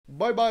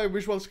Bye bye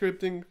visual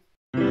scripting.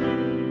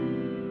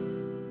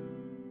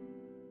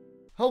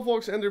 Hello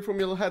folks, Andrew from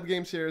Yellowhead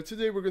Games here.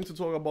 Today we're going to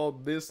talk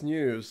about this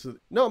news.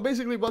 Now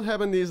basically what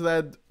happened is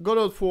that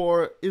Godot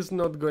 4 is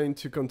not going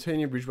to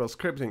continue visual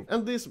scripting,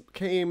 and this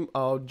came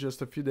out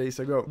just a few days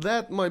ago.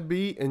 That might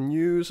be a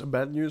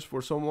bad news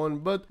for someone,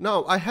 but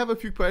now I have a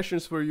few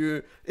questions for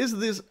you. Is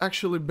this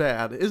actually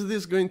bad? Is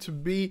this going to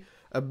be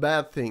a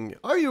bad thing?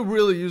 Are you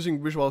really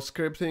using visual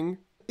scripting?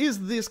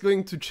 Is this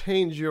going to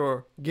change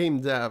your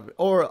game dev,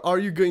 or are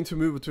you going to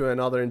move to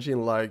another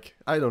engine like,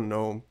 I don't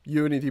know,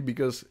 Unity,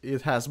 because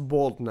it has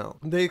Bolt now?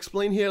 They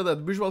explain here that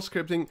visual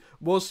scripting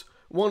was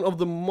one of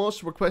the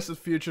most requested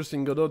features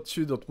in Godot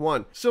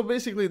 2.1. So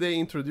basically they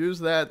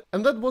introduced that,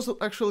 and that was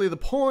actually the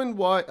point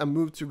why I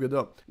moved to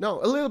Godot.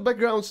 Now, a little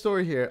background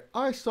story here.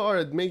 I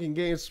started making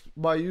games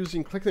by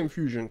using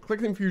ClickTimeFusion.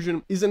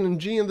 ClickTimeFusion is an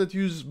engine that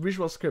uses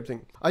visual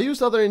scripting. I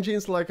used other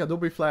engines like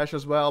Adobe Flash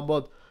as well,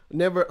 but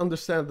never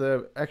understand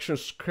the action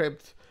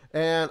script,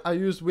 and I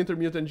used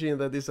Wintermute engine,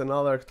 that is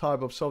another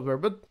type of software.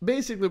 But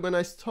basically when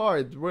I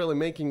started really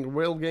making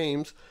real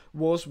games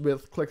was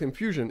with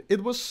ClickTimeFusion.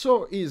 It was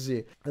so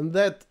easy, and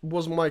that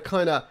was my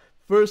kind of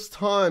first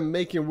time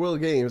making real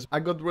games. I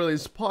got really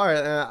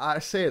inspired and I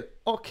said,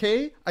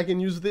 okay, I can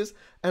use this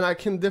and I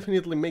can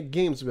definitely make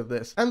games with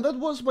this. And that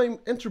was my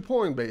entry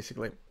point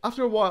basically.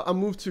 After a while I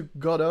moved to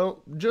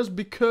Godot just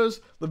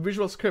because the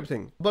visual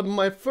scripting. But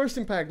my first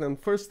impact and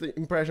first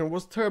impression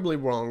was terribly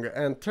wrong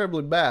and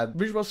terribly bad.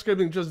 Visual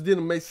scripting just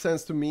didn't make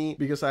sense to me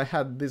because I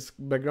had this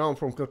background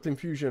from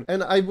ClickTimeFusion,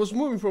 and I was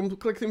moving from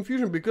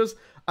ClickTimeFusion because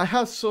I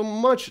had so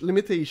much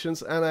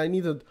limitations and I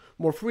needed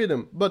more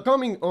freedom. But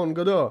coming on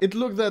Godot, it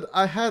looked that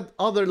I had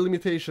other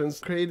limitations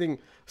creating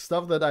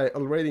stuff that I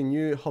already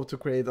knew how to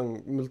create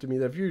on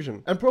Multimedia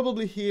Fusion. And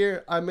probably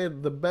here I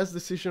made the best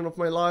decision of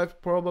my life,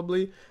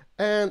 probably,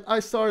 and I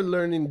started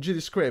learning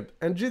GDScript.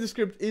 And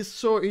GDScript is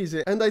so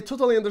easy, and I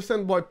totally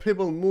understand why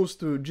people move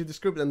to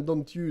GDScript and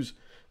don't use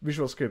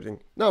visual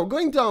scripting. Now,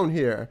 going down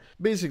here,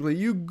 basically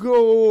you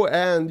go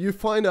and you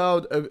find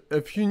out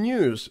a few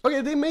news.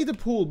 Okay, they made a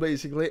poll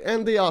basically,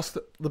 and they asked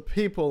the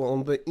people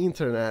on the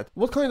internet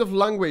what kind of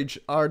language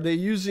are they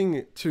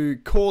using to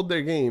code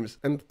their games,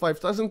 and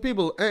 5,000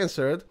 people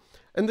answered,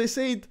 and they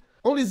said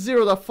only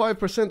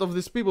 0.5% of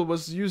these people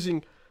was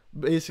using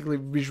basically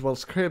visual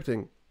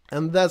scripting.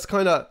 And that's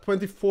kind of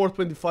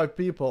 24-25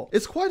 people.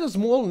 It's quite a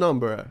small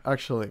number,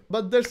 actually.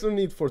 But there's no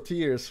need for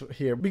tears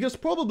here, because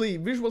probably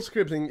visual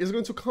scripting is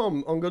going to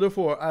come on Godot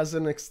 4 as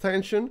an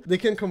extension. They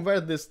can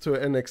convert this to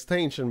an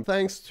extension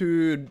thanks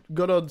to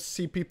Godot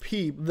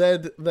CPP,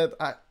 that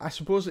I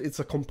suppose it's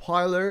a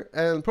compiler,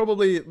 and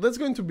probably that's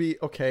going to be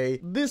okay.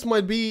 This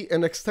might be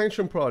an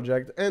extension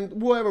project, and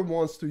whoever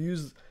wants to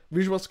use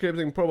visual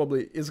scripting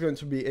probably is going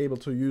to be able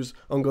to use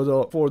on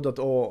Godot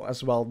 4.0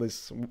 as well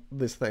this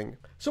thing.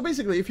 So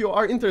basically, if you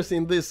are interested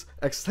in this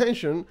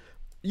extension,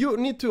 you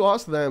need to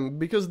ask them,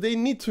 because they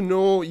need to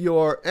know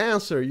your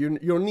answer,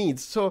 your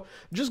needs. So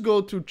just go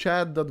to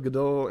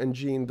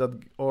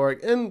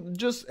chat.godotengine.org and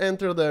just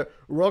enter the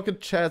Rocket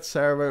Chat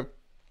server,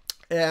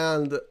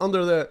 and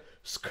under the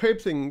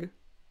scripting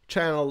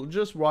channel,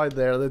 just write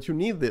there that you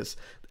need this,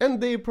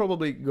 and they're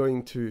probably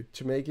going to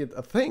make it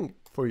a thing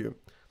for you.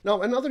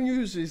 Now, another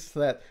news is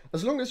that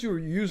as long as you're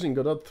using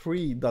Godot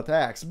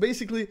 3.x,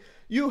 basically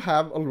you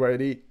have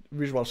already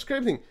visual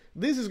scripting.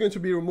 This is going to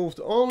be removed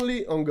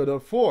only on Godot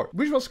 4.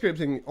 Visual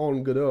scripting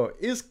on Godot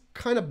is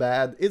kind of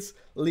bad, it's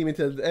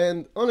limited,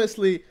 and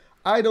honestly,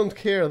 I don't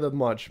care that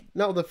much.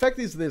 Now, the fact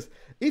is this: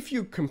 if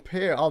you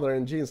compare other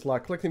engines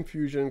like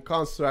ClickTimeFusion,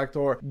 Construct,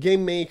 or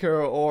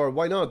GameMaker, or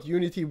why not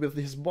Unity with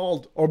his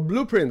Bolt, or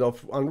Blueprint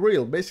of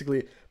Unreal,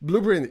 basically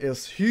Blueprint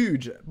is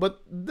huge,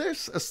 but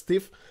there's a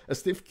stiff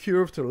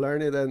curve to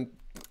learn it, and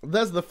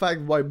that's the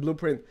fact why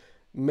Blueprint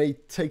may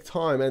take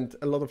time, and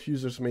a lot of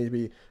users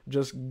maybe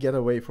just get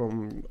away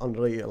from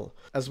Unreal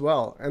as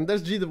well. And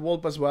there's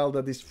GDevelop as well,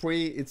 that is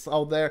free, it's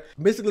out there.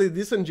 Basically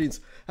these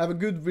engines have a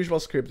good visual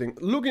scripting.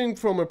 Looking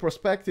from a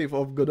perspective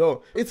of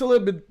Godot, it's a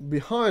little bit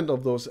behind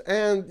of those,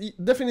 and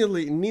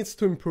definitely needs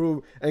to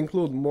improve and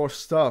include more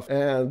stuff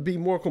and be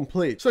more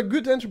complete. So a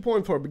good entry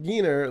point for a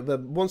beginner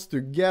that wants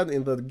to get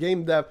in the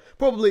game dev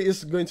probably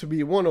is going to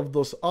be one of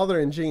those other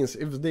engines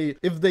if they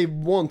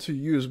want to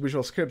use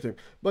visual scripting.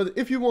 But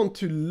if you want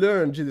to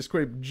learn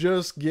GDScript,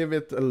 just give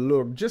it a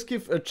look. Just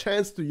give a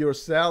chance to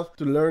yourself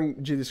to learn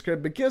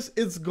GDScript, because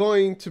it's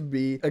going to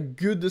be a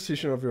good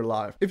decision of your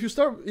life. If you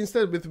start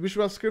instead with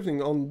visual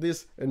scripting on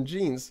these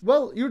engines,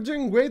 well, you're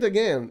doing great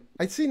again.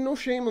 I see no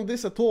shame on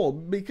this at all,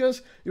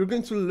 because you're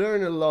going to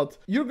learn a lot.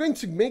 You're going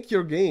to make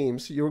your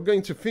games, you're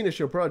going to finish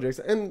your projects,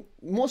 and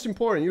most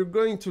important, you're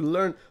going to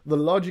learn the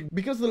logic,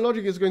 because the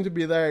logic is going to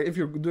be there if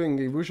you're doing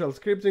a visual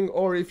scripting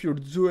or if you're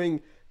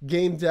doing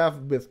game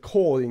dev with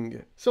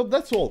coding. So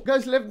that's all.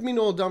 Guys, let me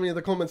know down in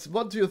the comments,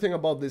 what do you think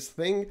about this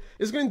thing?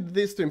 Is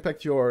this to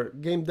impact your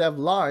game dev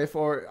life,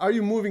 or are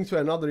you moving to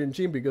another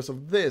engine because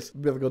of this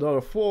with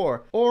Godot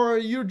 4? Or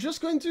you're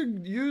just going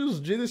to use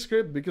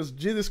GDScript because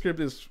GDScript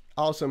is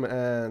awesome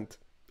and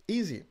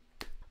easy?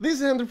 This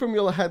is Andrew from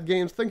Head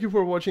Games. Thank you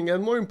for watching,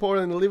 and more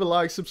importantly, leave a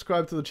like,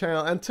 subscribe to the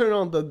channel, and turn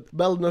on the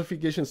bell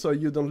notification so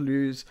you don't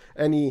lose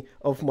any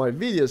of my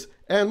videos.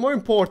 And more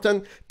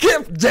important,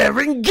 keep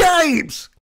deving games!